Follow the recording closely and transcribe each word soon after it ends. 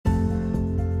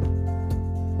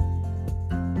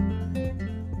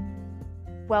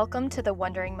Welcome to The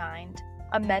Wondering Mind,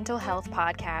 a mental health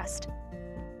podcast.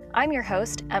 I'm your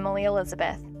host, Emily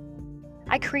Elizabeth.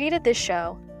 I created this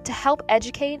show to help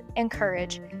educate,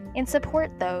 encourage, and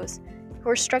support those who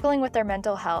are struggling with their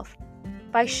mental health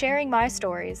by sharing my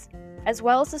stories, as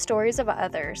well as the stories of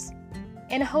others,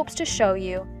 in hopes to show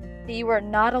you that you are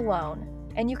not alone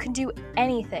and you can do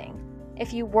anything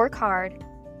if you work hard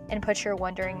and put your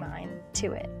wondering mind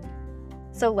to it.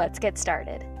 So let's get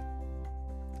started.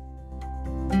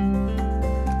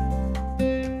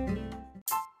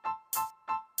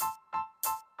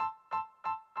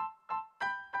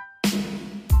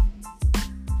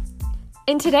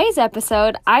 In today's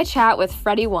episode, I chat with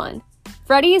Freddie.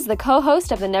 Freddie is the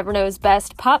co-host of the Never Knows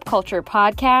Best pop culture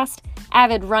podcast,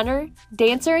 avid runner,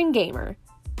 dancer, and gamer.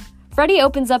 Freddie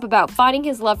opens up about finding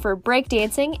his love for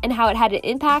breakdancing and how it had an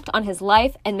impact on his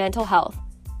life and mental health.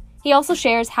 He also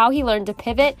shares how he learned to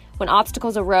pivot when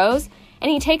obstacles arose, and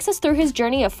he takes us through his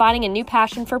journey of finding a new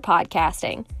passion for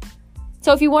podcasting.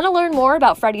 So if you want to learn more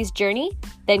about Freddie's journey,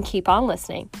 then keep on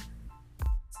listening.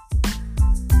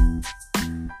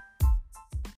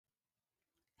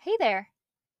 Hey there.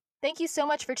 Thank you so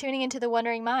much for tuning into The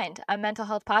Wondering Mind, a mental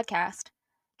health podcast.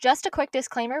 Just a quick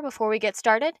disclaimer before we get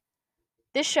started.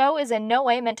 This show is in no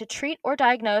way meant to treat or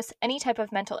diagnose any type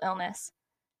of mental illness.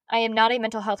 I am not a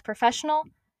mental health professional,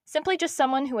 simply just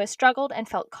someone who has struggled and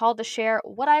felt called to share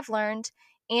what I've learned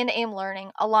and am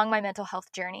learning along my mental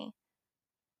health journey.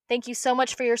 Thank you so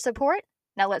much for your support.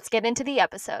 Now let's get into the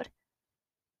episode.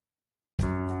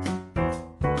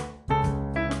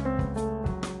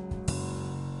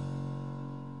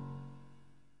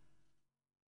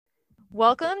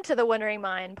 Welcome to the Wondering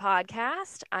Mind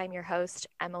podcast. I'm your host,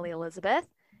 Emily Elizabeth,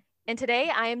 and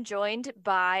today I am joined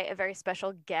by a very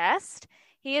special guest.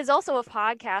 He is also a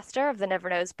podcaster of the Never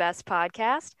Knows Best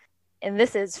podcast, and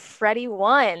this is Freddie.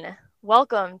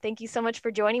 Welcome. Thank you so much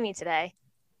for joining me today.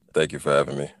 Thank you for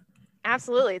having me.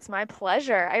 Absolutely. It's my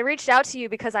pleasure. I reached out to you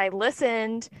because I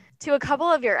listened to a couple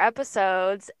of your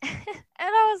episodes, and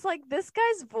I was like, this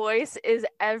guy's voice is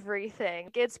everything.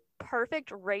 It's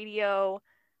perfect radio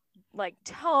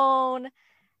tone,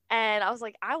 and I was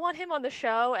like, I want him on the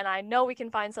show, and I know we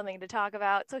can find something to talk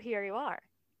about, so here you are.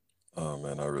 Oh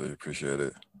man, I really appreciate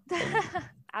it.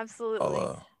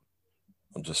 Absolutely.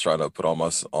 I'm just trying to put all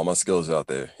my skills out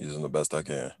there, using the best I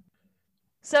can.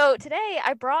 So today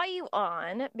I brought you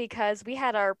on because we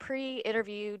had our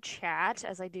pre-interview chat,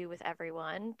 as I do with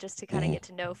everyone, just to kind of get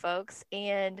to know folks,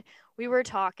 and we were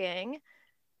talking.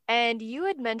 And you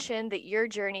had mentioned that your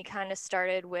journey kind of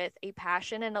started with a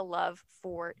passion and a love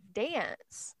for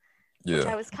dance, which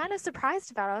I was kind of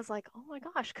surprised about. I was like, oh my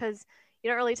gosh, because you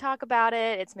don't really talk about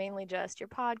it. It's mainly just your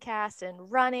podcast and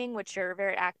running, which you're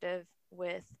very active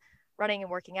with running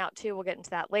and working out too. We'll get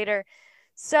into that later.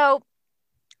 So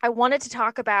I wanted to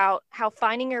talk about how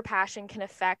finding your passion can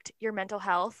affect your mental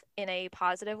health in a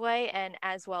positive way and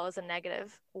as well as a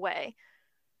negative way.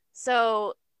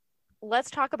 So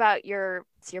let's talk about your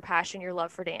passion, your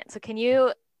love for dance. So can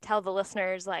you tell the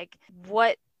listeners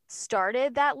what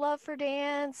started that love for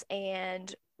dance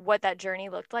and what that journey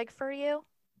looked like for you?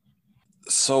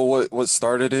 So what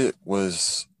started it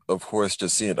was, of course,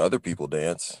 just seeing other people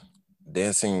dance.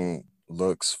 Dancing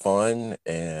looks fun,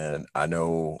 and I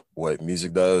know what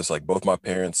music does. Like both my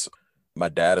parents, my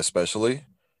dad especially,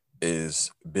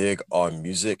 is big on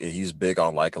music, and he's big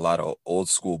on a lot of old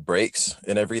school breaks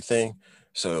and everything.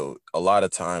 So a lot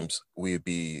of times we'd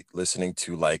be listening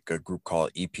to a group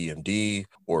called EPMD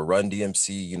or Run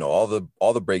DMC, all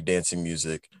the breakdancing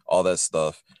music, all that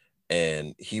stuff.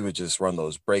 And he would just run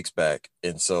those breaks back.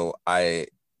 And so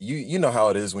you know how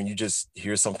it is when you just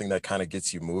hear something that kind of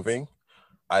gets you moving.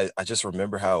 I just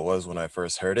remember how it was when I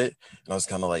first heard it. And I was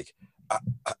kind of like,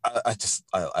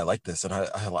 I like this, and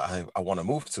I want to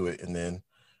move to it. And then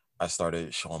I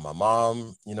started showing my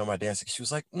mom, my dancing. She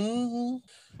was like,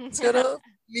 it's gonna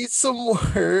need some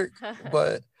work,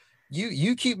 but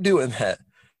you keep doing that.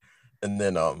 And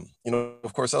then,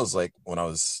 of course, that was when I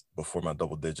was before my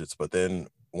double digits. But then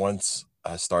once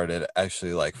I started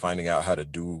actually finding out how to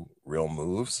do real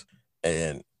moves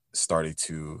and starting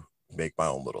to make my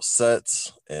own little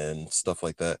sets and stuff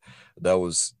like that, that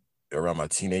was around my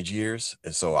teenage years.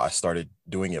 And so I started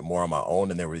doing it more on my own.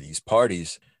 And there were these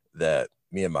parties that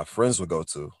me and my friends would go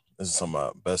to. This is some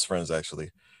of my best friends,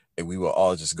 actually. And we would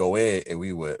all just go in and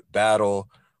we would battle,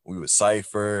 we would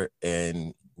cipher,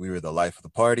 and we were the life of the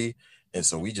party. And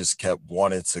so we just kept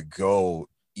wanting to go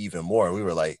even more. We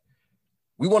were like,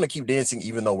 we want to keep dancing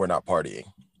even though we're not partying.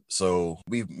 So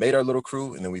we made our little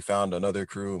crew, and then we found another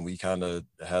crew, and we kind of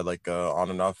had a on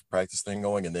and off practice thing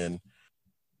going. And then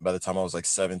by the time I was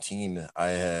 17, I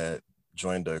had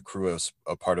joined a crew as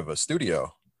a part of a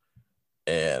studio,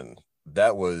 and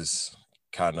that was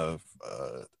kind of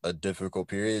a difficult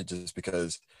period just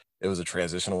because it was a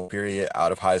transitional period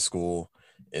out of high school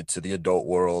into the adult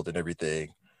world and everything.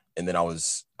 And then I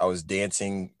was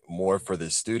dancing more for the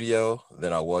studio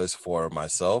than I was for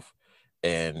myself,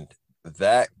 and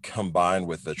that combined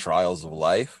with the trials of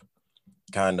life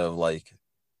kind of like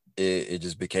it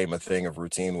just became a thing of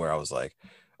routine where I was like,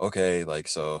 okay, like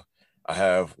so I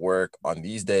have work on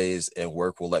these days and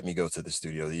work will let me go to the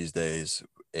studio these days.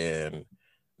 And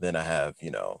then I have,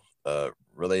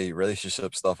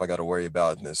 relationship stuff I gotta worry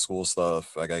about and then school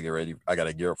stuff. I gotta get ready, I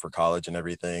gotta gear up for college and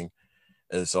everything.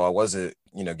 And so I wasn't,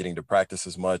 getting to practice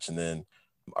as much. And then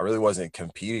I really wasn't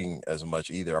competing as much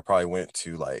either. I probably went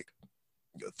to like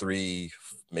three,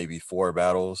 maybe four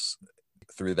battles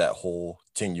through that whole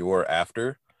tenure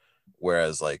after.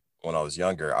 Whereas like when I was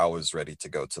younger, I was ready to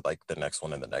go to like the next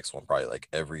one and the next one, probably like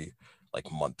every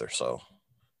like month or so.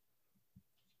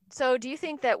 So, do you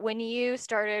think that when you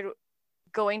started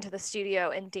going to the studio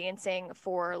and dancing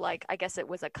for, like, I guess it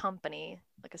was a company,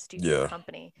 like a studio Yeah.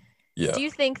 company, Yeah. do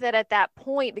you think that at that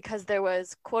point, because there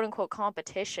was quote unquote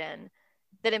competition,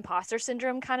 that imposter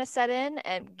syndrome kind of set in?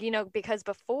 And, because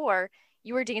before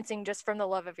you were dancing just from the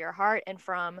love of your heart and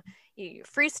from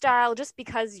freestyle, just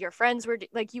because your friends were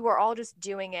like, you were all just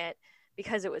doing it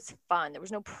because it was fun. There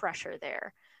was no pressure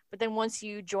there. But then once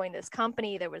you joined this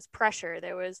company, there was pressure.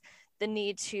 There was the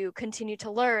need to continue to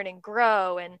learn and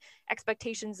grow, and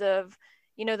expectations of,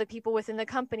 the people within the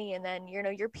company, and then,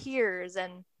 your peers.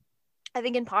 And I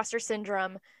think imposter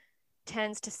syndrome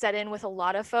tends to set in with a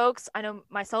lot of folks. I know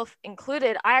myself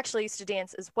included. I actually used to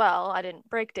dance as well. I didn't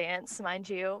break dance, mind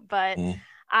you, but Mhm.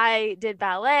 I did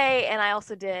ballet and I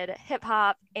also did hip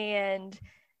hop. And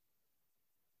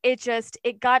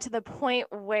it got to the point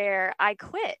where I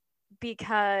quit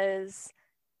because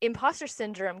imposter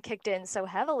syndrome kicked in so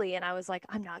heavily, and I was like,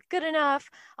 I'm not good enough.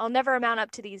 I'll never amount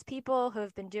up to these people who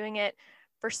have been doing it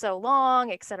for so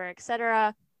long, et cetera, et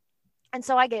cetera. And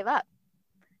so I gave up.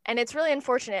 And it's really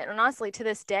unfortunate. And honestly, to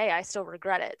this day, I still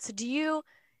regret it. So do you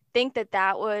think that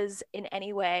that was in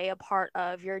any way a part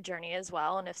of your journey as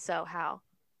well? And if so, how?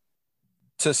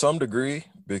 To some degree,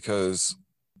 because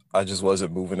I just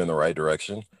wasn't moving in the right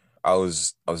direction. I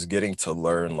was getting to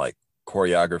learn like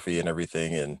choreography and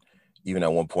everything, and even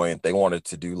at one point they wanted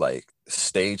to do like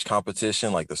stage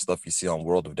competition, like the stuff you see on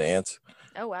World of Dance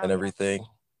Oh, wow. and Yeah. everything.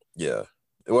 Yeah,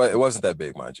 it wasn't that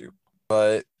big, mind you,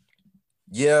 but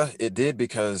yeah, it did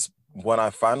because when I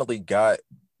finally got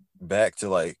back to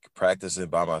like practicing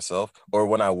by myself, or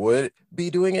when I would be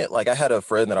doing it, like I had a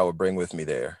friend that I would bring with me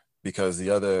there because the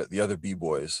other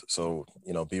b-boys, so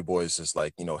b-boys is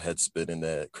like head spin and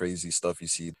that crazy stuff you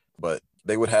see, but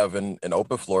they would have an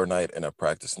open floor night and a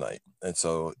practice night. And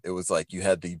so it was like you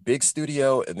had the big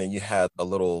studio and then you had a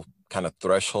little kind of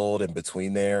threshold in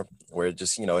between there where it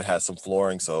just it had some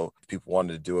flooring, so people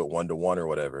wanted to do it one to one or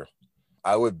whatever.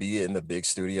 I would be in the big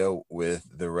studio with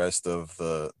the rest of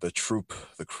the troop,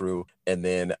 the crew, and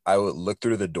then I would look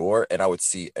through the door and I would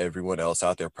see everyone else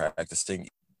out there practicing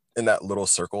in that little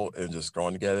circle and just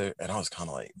growing together. And I was kind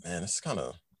of like, man, this is kind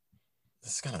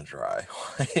of dry.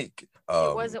 like,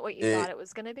 It wasn't what you thought it, it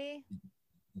was going to be.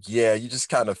 yeah, you just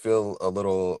kind of feel a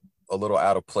little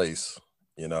out of place.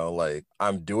 Like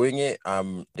I'm doing it,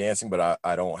 I'm dancing, but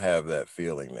I don't have that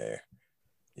feeling there.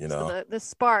 You So know. the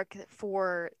spark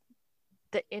for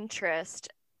the interest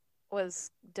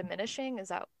was diminishing. Is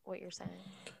that what you're saying?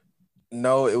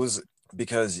 No, it was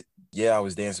because yeah, I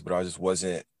was dancing, but I just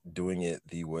wasn't doing it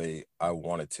the way I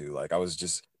wanted to. Like I was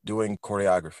just doing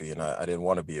choreography, and I didn't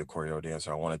want to be a choreo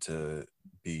dancer. I wanted to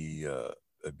be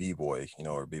a b-boy,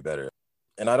 or be better.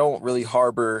 And I don't really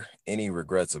harbor any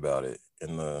regrets about it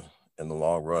in the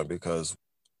long run because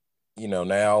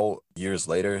now years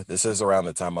later, this is around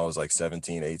the time I was like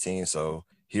 17, 18. So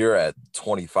here at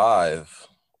 25,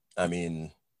 I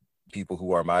mean, people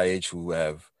who are my age who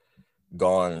have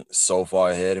gone so far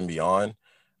ahead and beyond,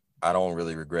 I don't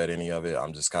really regret any of it.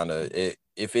 I'm just kind of it.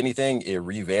 If anything, it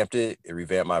revamped it. It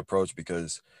revamped my approach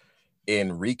because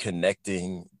in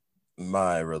reconnecting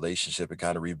my relationship and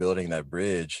kind of rebuilding that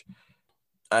bridge,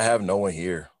 I have no one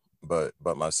here but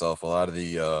myself. A lot of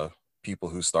the people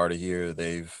who started here,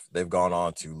 they've gone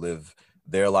on to live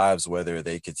their lives, whether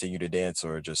they continue to dance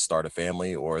or just start a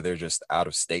family, or they're just out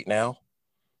of state now.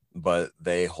 But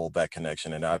they hold that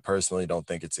connection, and I personally don't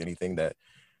think it's anything that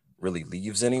really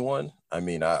leaves anyone. I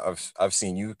mean, I've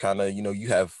seen you kind of, you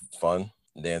have fun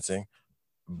dancing,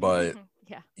 but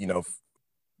Yeah.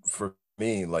 for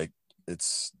me, like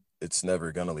it's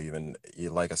never gonna leave. And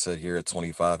like I said, here at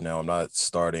 25 now, I'm not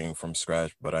starting from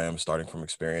scratch, but I am starting from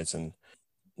experience, and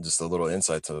just a little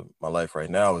insight to my life right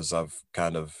now is I've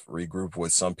kind of regrouped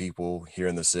with some people here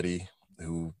in the city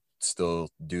who still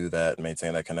do that,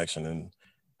 maintain that connection, and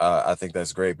I think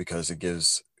that's great because it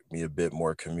gives me a bit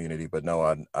more community. But no,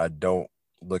 I don't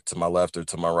look to my left or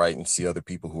to my right and see other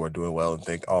people who are doing well and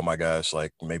think, oh my gosh,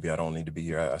 like maybe I don't need to be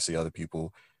here. I see other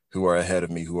people who are ahead of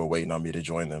me who are waiting on me to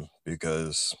join them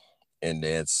because in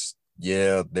dance,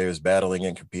 yeah, there's battling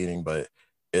and competing, but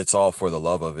it's all for the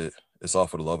love of it. It's all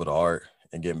for the love of the art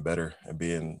and getting better and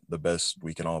being the best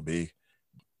we can all be.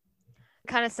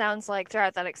 Kind of sounds like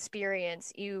throughout that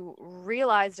experience, you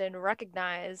realized and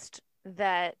recognized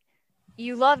that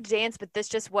you loved dance, but this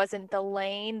just wasn't the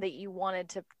lane that you wanted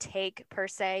to take per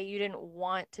se. You didn't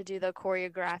want to do the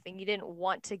choreographing. You didn't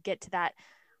want to get to that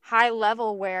high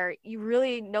level where you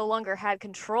really no longer had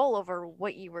control over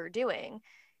what you were doing.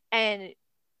 And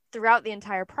throughout the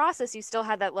entire process, you still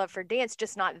had that love for dance,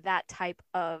 just not that type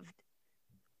of,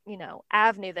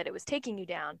 avenue that it was taking you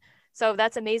down. So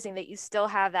that's amazing that you still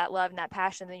have that love and that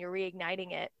passion and you're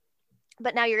reigniting it.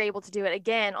 But now you're able to do it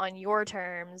again on your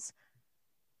terms,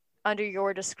 under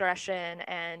your discretion,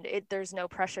 and there's no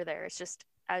pressure there. It's just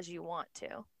as you want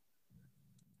to.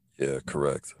 Yeah,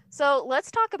 correct. So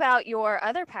let's talk about your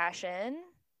other passion,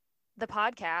 the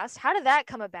podcast. How did that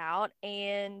come about?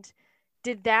 And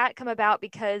did that come about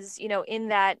because, in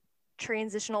that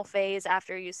transitional phase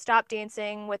after you stopped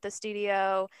dancing with the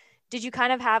studio, did you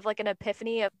kind of have like an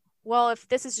epiphany of, well, if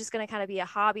this is just going to kind of be a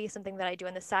hobby, something that I do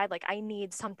on the side, like I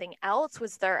need something else?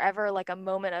 Was there ever like a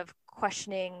moment of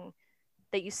questioning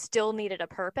that you still needed a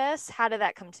purpose? How did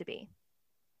that come to be?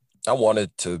 I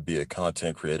wanted to be a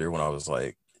content creator when I was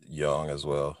like young as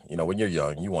well. You know, when you're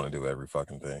young, you want to do every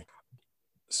fucking thing.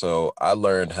 So I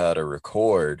learned how to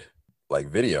record like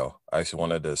video. I actually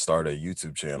wanted to start a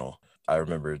YouTube channel. I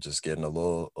remember just getting a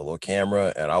little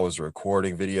camera and I was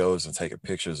recording videos and taking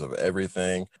pictures of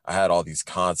everything. I had all these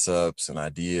concepts and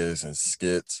ideas and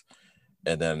skits.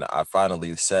 And then I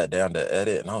finally sat down to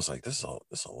edit and I was like, this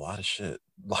is a lot of shit.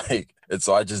 Like, and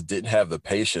so I just didn't have the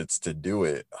patience to do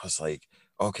it. I was like,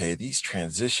 okay, these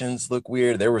transitions look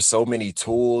weird. There were so many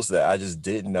tools that I just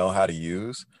didn't know how to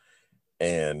use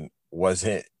and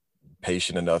wasn't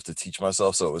patient enough to teach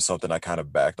myself. So it was something I kind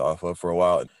of backed off of for a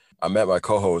while. I met my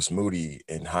co-host Moody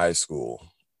in high school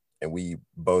and we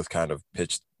both kind of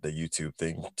pitched the YouTube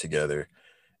thing together.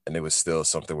 And it was still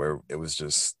something where it was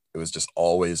just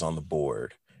always on the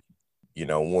board. You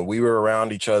know, when we were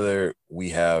around each other,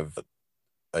 we have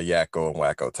a yakko and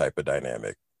wacko type of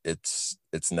dynamic. It's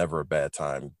never a bad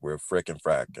time. We're frick and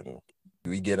frack and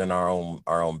we get in our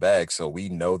own bag. So we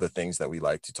know the things that we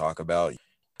like to talk about.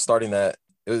 Starting that,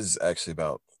 it was actually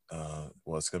about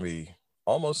well, it's gonna be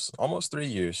almost 3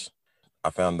 years. I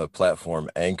found the platform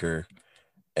Anchor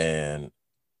and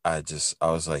I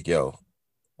was like, yo,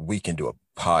 we can do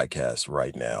a podcast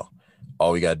right now.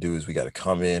 All we got to do is we got to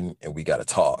come in and we got to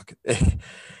talk.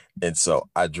 And so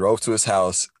I drove to his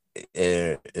house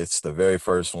and it's the very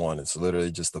first one. It's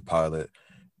literally just the pilot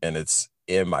and it's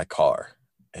in my car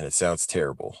and it sounds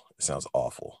terrible. It sounds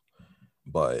awful,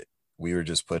 but we were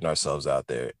just putting ourselves out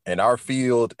there and our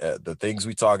field, the things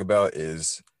we talk about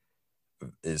is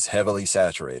heavily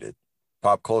saturated.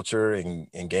 Pop culture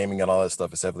and gaming and all that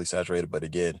stuff is heavily saturated. But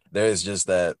again, there's just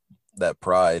that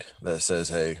pride that says,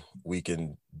 hey, we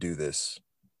can do this.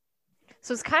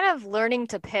 So it's kind of learning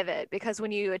to pivot because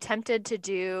when you attempted to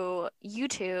do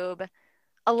YouTube,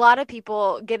 a lot of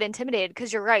people get intimidated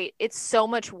because you're right, it's so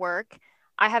much work.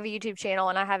 I have a YouTube channel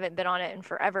and I haven't been on it in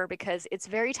forever because it's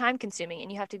very time consuming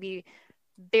and you have to be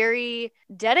very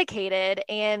dedicated.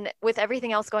 And with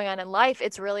everything else going on in life,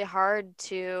 it's really hard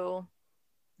to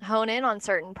hone in on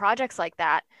certain projects like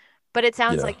that. But it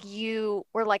sounds Yeah. like you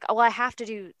were like, oh, I have to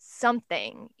do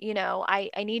something.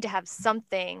 I need to have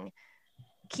something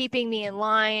keeping me in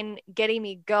line, getting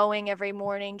me going every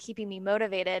morning, keeping me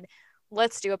motivated.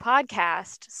 Let's do a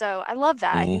podcast. So I love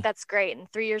that. I think Hmm. that's great.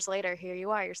 And 3 years later, here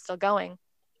you are, you're still going.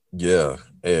 Yeah.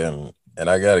 And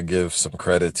I gotta give some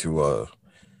credit to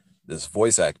this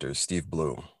voice actor, Steve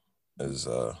Bloom. Is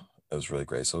it was really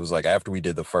great. So it was like after we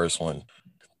did the first one,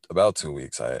 about 2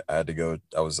 weeks, I had to go.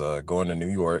 I was going to New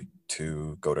York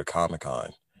to go to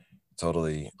Comic-Con.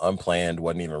 Totally unplanned,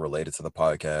 wasn't even related to the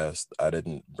podcast. I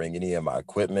didn't bring any of my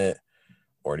equipment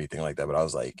or anything like that, but I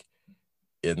was like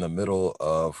in the middle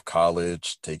of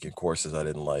college, taking courses I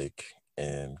didn't like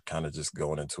and kind of just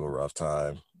going into a rough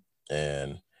time.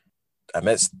 And I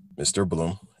met Mr.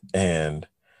 Bloom, and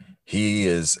he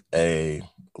is a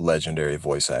legendary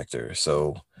voice actor.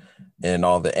 So in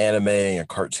all the anime and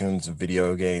cartoons and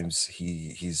video games,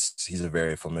 he's a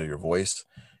very familiar voice.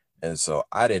 And so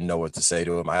I didn't know what to say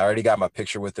to him. I already got my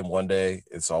picture with him one day,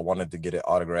 and so I wanted to get it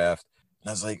autographed. And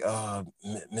I was like,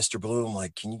 Mr. Bloom,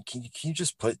 like, can you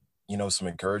just put, some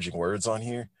encouraging words on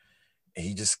here? And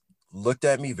he just looked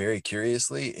at me very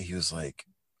curiously. And he was like,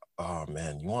 oh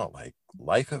man, you want like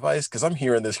life advice? Because I'm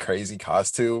hearing this crazy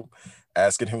costume,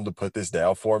 asking him to put this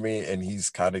down for me, and he's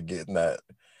kind of getting that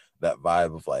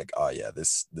vibe of like, oh yeah,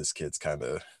 this kid's kind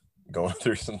of going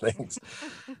through some things.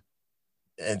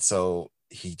 And so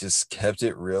he just kept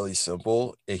it really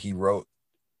simple. And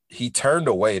he turned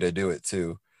away to do it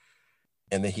too.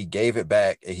 And then he gave it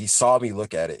back and he saw me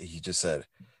look at it. He just said,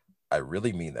 I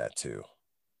really mean that too.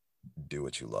 Do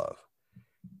what you love.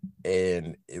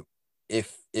 And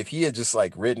if he had just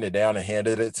like written it down and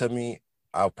handed it to me,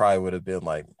 I probably would have been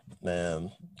like,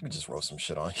 man, you just wrote some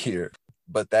shit on here.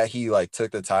 But that he like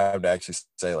took the time to actually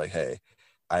say like, hey,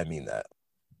 I mean that.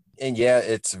 And yeah,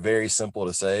 it's very simple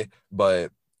to say,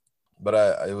 but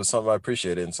it was something I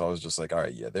appreciated. And so I was just like, all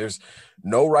right, yeah, there's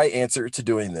no right answer to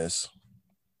doing this,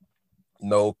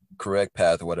 no correct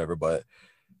path or whatever, but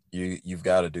you've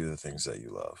got to do the things that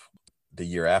you love. The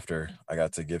year after, I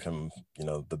got to give him,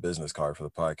 the business card for the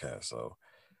podcast. So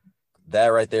that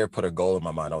right there put a goal in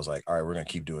my mind. I was like, all right, we're gonna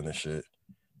keep doing this shit.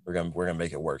 We're gonna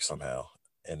make it work somehow.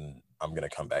 And I'm gonna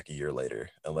come back a year later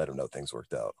and let him know things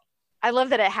worked out. I love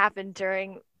that it happened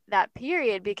during that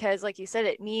period because, like you said,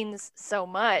 it means so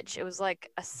much. It was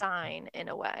like a sign in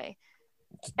a way.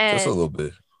 Just a And little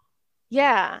bit.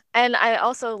 yeah. And I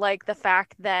also like the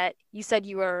fact that you said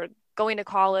you were going to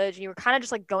college and you were kind of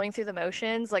just like going through the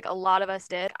motions, like a lot of us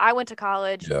did. I went to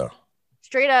college Yeah.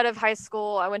 straight out of high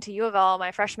school. I went to U of L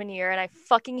my freshman year and I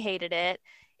fucking hated it.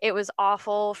 It was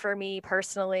awful for me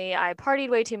personally. I partied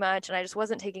way too much and I just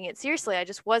wasn't taking it seriously. I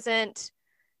just wasn't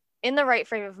in the right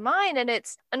frame of mind. And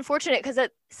it's unfortunate because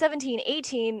at 17,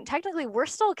 18, technically we're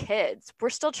still kids. We're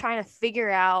still trying to figure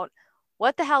out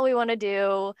what the hell we want to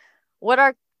do, what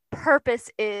our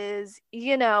purpose is,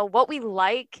 what we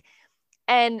like.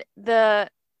 And the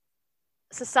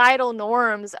societal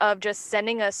norms of just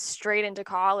sending us straight into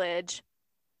college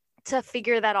to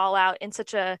figure that all out in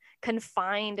such a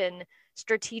confined and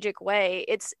strategic way,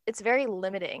 it's very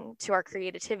limiting to our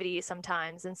creativity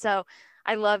sometimes. And so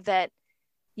I love that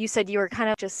you said you were kind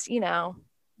of just,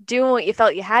 doing what you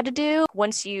felt you had to do.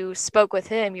 Once you spoke with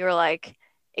him, you were like,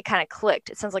 it kind of clicked.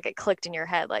 It sounds like it clicked in your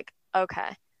head, like,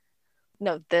 okay,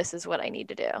 no, this is what I need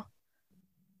to do.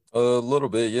 A little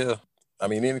bit, yeah. I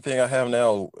mean, anything I have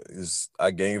now is I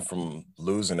gained from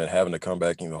losing and having to come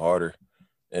back even harder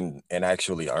and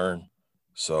actually earn.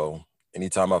 So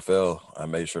anytime I fell, I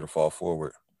made sure to fall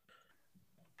forward.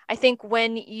 I think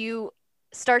when you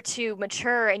start to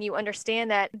mature and you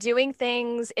understand that doing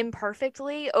things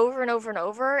imperfectly over and over and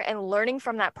over and learning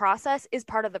from that process is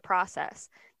part of the process.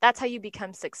 That's how you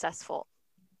become successful.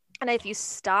 And if you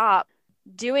stop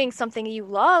doing something you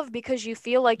love because you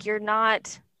feel like you're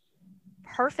not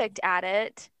perfect at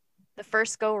it the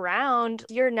first go round,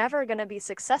 you're never going to be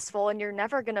successful and you're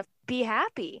never going to be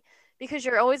happy because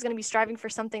you're always going to be striving for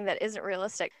something that isn't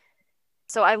realistic.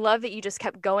 So I love that you just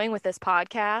kept going with this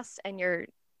podcast and you're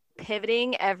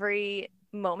pivoting every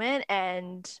moment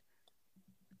and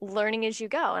learning as you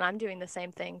go. And I'm doing the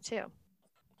same thing too.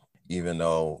 Even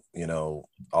though,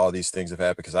 all these things have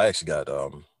happened because I actually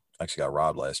got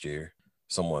robbed last year.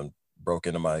 Someone broke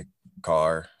into my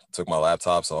car, took my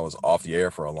laptop, so I was off the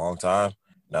air for a long time.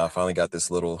 Now I got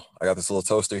this little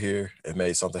toaster here and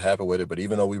made something happen with it. But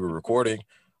even though we were recording,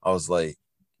 I was like,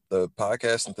 the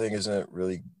podcasting thing isn't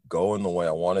really going the way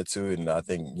I wanted to. And I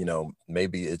think,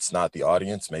 maybe it's not the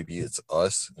audience, maybe it's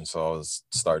us. And so I was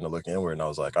starting to look inward and I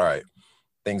was like, all right,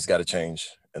 things got to change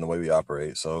in the way we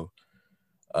operate. So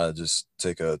I just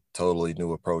take a totally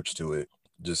new approach to it.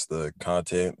 Just the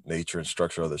content, nature, and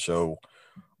structure of the show,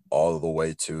 all the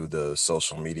way to the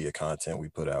social media content we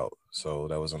put out. So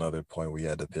that was another point we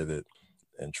had to pivot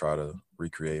and try to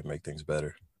recreate, make things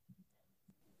better.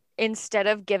 Instead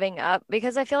of giving up,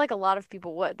 because I feel like a lot of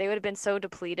people would. They would have been so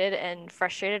depleted and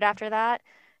frustrated after that.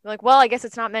 They're like, well, I guess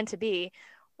it's not meant to be.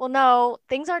 Well, no,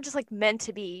 things aren't just like meant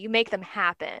to be. You make them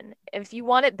happen. If you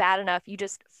want it bad enough, you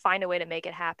just find a way to make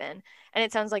it happen. And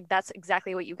it sounds like that's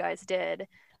exactly what you guys did.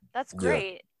 That's Yeah.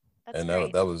 great. That's And that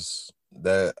great. that was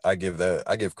that I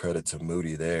give credit to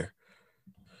Moody there.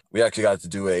 We actually got to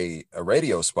do a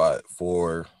radio spot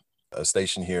for a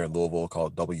station here in Louisville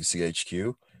called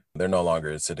WCHQ. They're no longer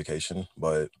in syndication,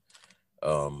 but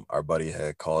our buddy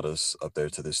had called us up there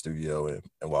to the studio,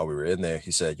 and while we were in there,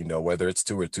 he said, whether it's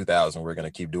 2 or 2,000, we're gonna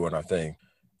keep doing our thing.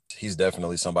 He's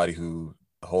definitely somebody who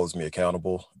holds me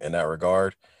accountable in that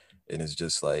regard, and is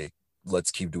just like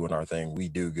let's keep doing our thing. We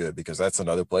do good, because that's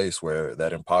another place where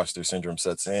that imposter syndrome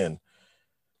sets in.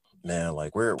 Man,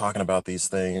 like we're talking about these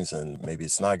things and maybe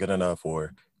it's not good enough,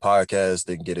 or podcast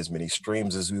didn't get as many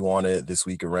streams as we wanted this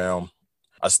week around.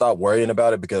 I stopped worrying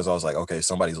about it because I was like, okay,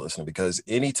 somebody's listening. Because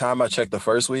anytime I check the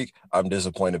first week, I'm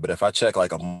disappointed. But if I check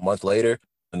like a month later,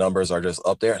 the numbers are just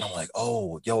up there and I'm like,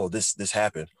 oh, yo, this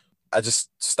happened. I just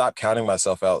stopped counting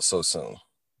myself out so soon.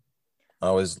 I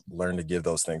always learn to give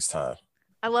those things time.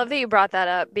 I love that you brought that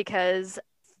up because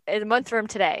a month from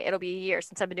today, it'll be a year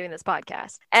since I've been doing this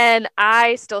podcast. And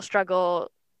I still struggle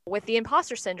with the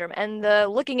imposter syndrome and the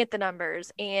looking at the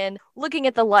numbers and looking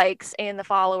at the likes and the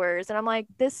followers. And I'm like,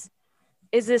 this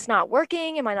not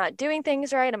working? Am I not doing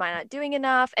things right? Am I not doing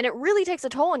enough? And it really takes a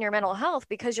toll on your mental health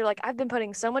because you're like, I've been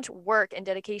putting so much work and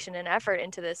dedication and effort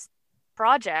into this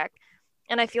project.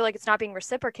 And I feel like it's not being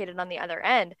reciprocated on the other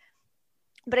end.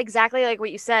 But exactly like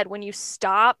what you said, when you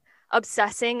stop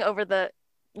obsessing over the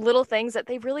little things that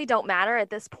they really don't matter at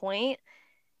this point,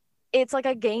 it's like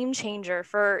a game changer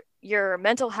for your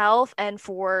mental health and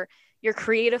for your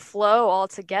creative flow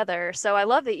altogether. So I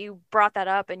love that you brought that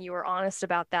up and you were honest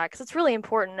about that because it's really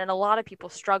important. And a lot of people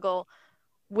struggle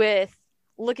with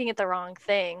looking at the wrong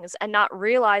things and not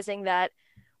realizing that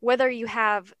whether you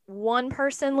have one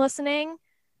person listening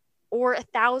or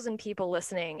 1,000 people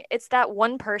listening, it's that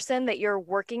one person that you're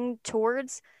working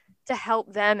towards to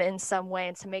help them in some way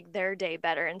and to make their day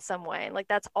better in some way. Like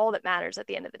that's all that matters at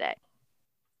the end of the day.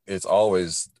 It's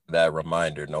always that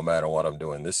reminder, no matter what I'm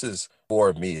doing. This is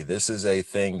for me. This is a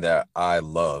thing that I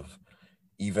love.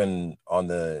 Even on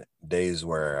the days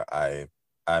where I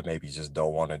maybe just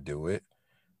don't want to do it,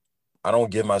 I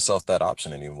don't give myself that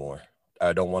option anymore.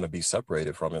 I don't want to be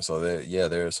separated from it. So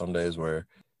there are some days where,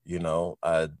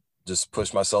 I just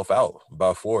push myself out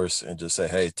by force and just say,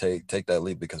 hey, take that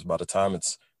leap, because by the time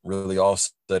it's really all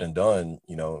said and done,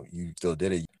 you still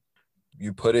did it.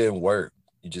 You put in work.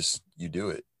 You do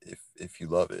it if you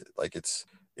love it. Like it's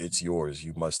yours.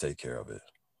 You must take care of it.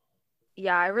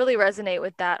 Yeah, I really resonate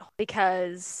with that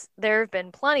because there have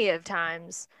been plenty of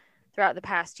times throughout the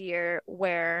past year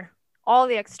where all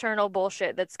the external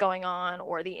bullshit that's going on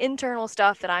or the internal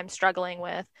stuff that I'm struggling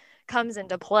with comes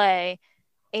into play.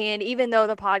 And even though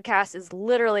the podcast is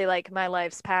literally like my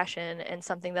life's passion and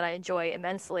something that I enjoy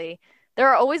immensely, there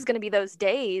are always going to be those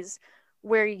days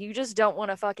where you just don't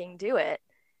want to fucking do it.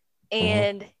 Hmm.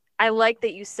 And I like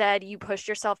that you said you pushed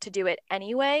yourself to do it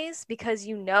anyways because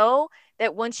you know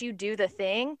that once you do the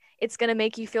thing, it's going to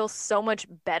make you feel so much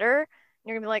better.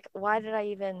 You're going to be like, why did I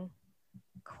even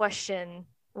question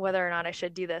whether or not I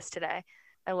should do this today?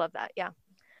 I love that. Yeah.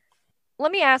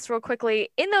 Let me ask real quickly,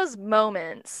 in those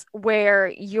moments where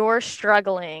you're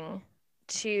struggling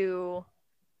to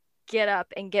get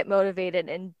up and get motivated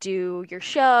and do your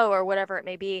show or whatever it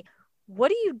may be, what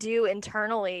do you do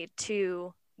internally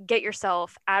to get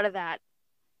yourself out of that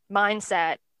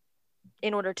mindset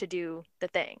in order to do the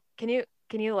thing? Can you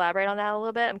elaborate on that a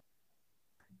little bit?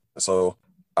 So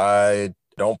I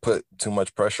don't put too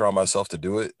much pressure on myself to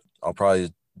do it. I'll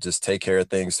probably just take care of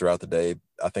things throughout the day.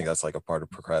 I think that's like a part of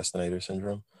procrastinator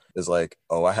syndrome. It's like,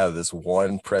 oh, I have this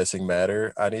one pressing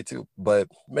matter I need to, but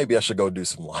maybe I should go do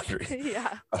some laundry.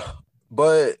 Yeah.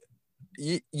 But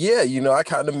yeah, I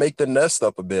kind of make the nest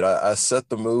up a bit. I set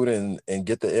the mood and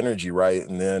get the energy right.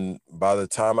 And then by the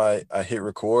time I hit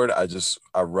record,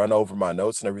 I run over my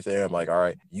notes and everything. I'm like, all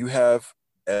right, you have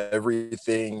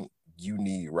everything you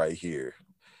need right here.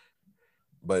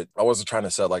 But I wasn't trying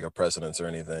to set like a precedence or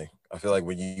anything. I feel like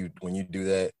when you do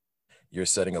that, you're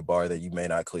setting a bar that you may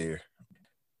not clear.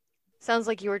 Sounds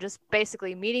like you were just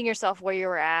basically meeting yourself where you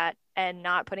were at and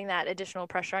not putting that additional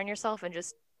pressure on yourself and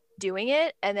just doing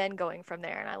it and then going from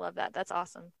there. And I love that. That's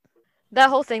awesome. That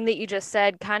whole thing that you just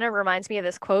said kind of reminds me of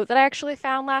this quote that I actually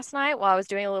found last night while I was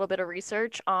doing a little bit of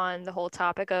research on the whole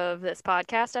topic of this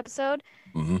podcast episode.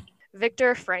 Hmm.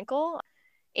 Viktor Frankl,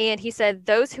 and he said,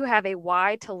 those who have a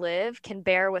why to live can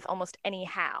bear with almost any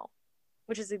how,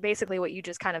 which is basically what you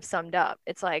just kind of summed up.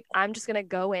 It's like, I'm just going to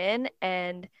go in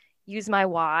and use my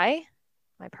why,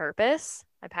 my purpose,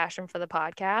 my passion for the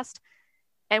podcast.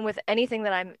 And with anything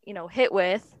that I'm, hit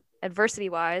with adversity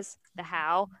wise, the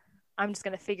how, I'm just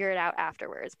going to figure it out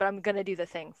afterwards, but I'm going to do the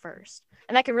thing first.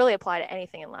 And that can really apply to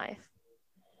anything in life.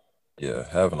 Yeah,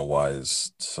 having a why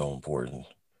is so important.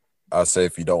 I say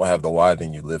if you don't have the why,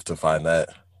 then you live to find that.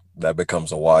 That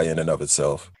becomes a why in and of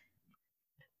itself.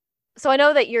 So I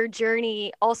know that your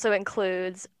journey also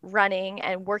includes running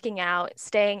and working out,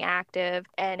 staying active,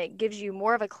 and it gives you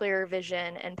more of a clearer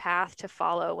vision and path to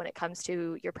follow when it comes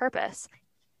to your purpose.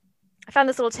 I found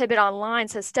this little tidbit online.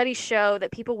 It says studies show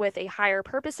that people with a higher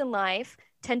purpose in life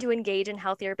tend to engage in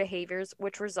healthier behaviors,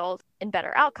 which result in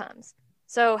better outcomes.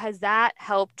 So, has that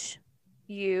helped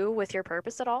you with your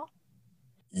purpose at all?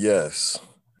 Yes,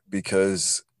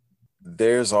 because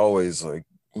there's always like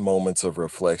moments of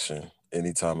reflection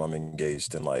anytime I'm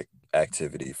engaged in like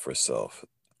activity for self.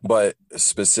 But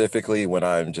specifically when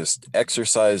I'm just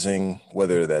exercising,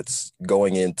 whether that's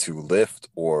going into lift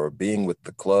or being with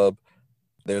the club,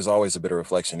 there's always a bit of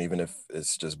reflection, even if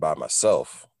it's just by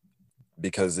myself,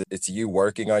 because it's you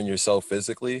working on yourself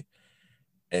physically.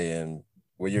 And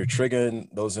when you're triggering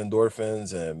those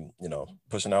endorphins and,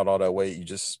 pushing out all that weight, you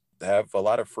just have a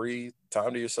lot of free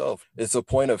time to yourself. It's a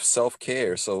point of self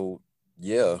care. So,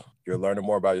 yeah, you're learning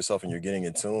more about yourself and you're getting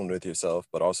in tune with yourself,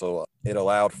 but also it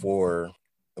allowed for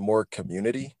more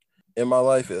community in my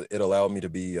life. It allowed me to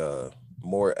be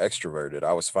more extroverted.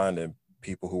 I was finding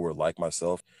people who were like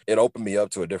myself. It opened me up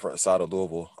to a different side of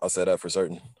Louisville. I'll say that for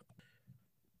certain.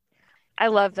 I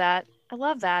love that. I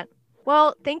love that.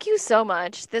 Well, thank you so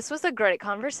much. This was a great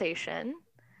conversation.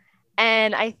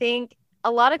 And I think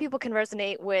a lot of people can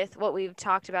resonate with what we've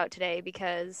talked about today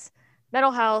because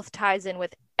mental health ties in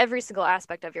with every single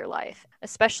aspect of your life,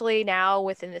 especially now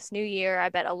within this new year. I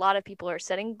bet a lot of people are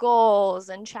setting goals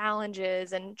and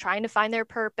challenges and trying to find their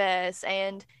purpose.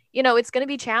 And, it's going to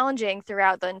be challenging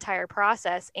throughout the entire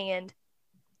process. And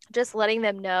just letting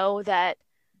them know that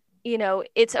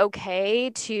it's okay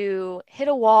to hit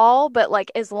a wall, but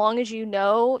like as long as you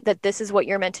know that this is what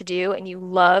you're meant to do and you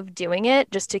love doing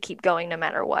it, just to keep going no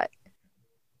matter what.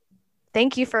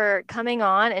 Thank you for coming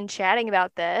on and chatting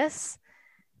about this.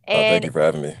 Thank And you for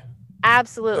having me. Thank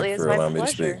absolutely, you it's for my allowing me to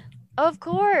speak. pleasure. Of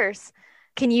course.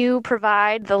 Can you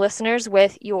provide the listeners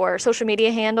with your social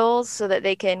media handles so that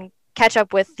they can catch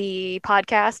up with the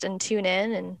podcast and tune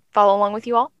in and follow along with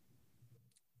you all?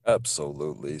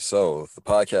 Absolutely. So the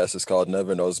podcast is called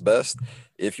Never Knows Best.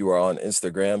 If you are on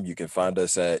Instagram, you can find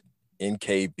us at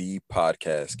NKB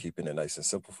Podcast, keeping it nice and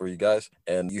simple for you guys.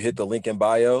 And you hit the link in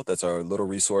bio. That's our little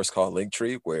resource called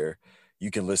Linktree, where you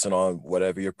can listen on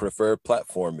whatever your preferred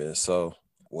platform is. So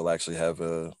we'll actually have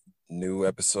a new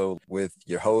episode with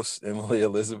your host, Emily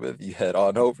Elizabeth. You head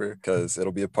on over because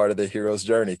it'll be a part of the hero's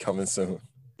journey coming soon.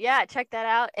 Yeah, check that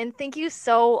out. And thank you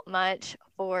so much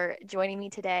for joining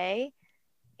me today.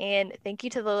 And thank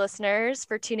you to the listeners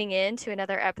for tuning in to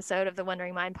another episode of the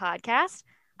Wondering Mind podcast.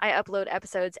 I upload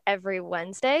episodes every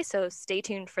Wednesday, so stay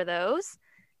tuned for those.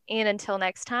 And until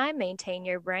next time, maintain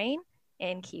your brain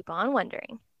and keep on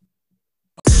wondering.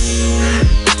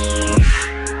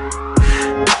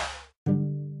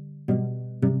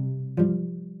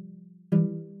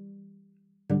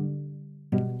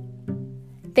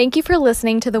 Thank you for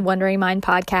listening to the Wondering Mind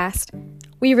podcast.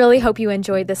 We really hope you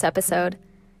enjoyed this episode.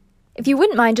 If you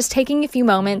wouldn't mind just taking a few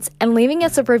moments and leaving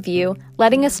us a review,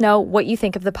 letting us know what you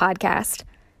think of the podcast.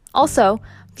 Also,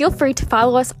 feel free to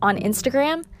follow us on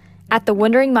Instagram at the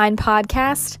Wondering Mind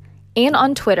Podcast and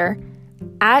on Twitter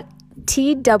at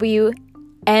TWM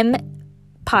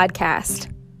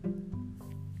Podcast.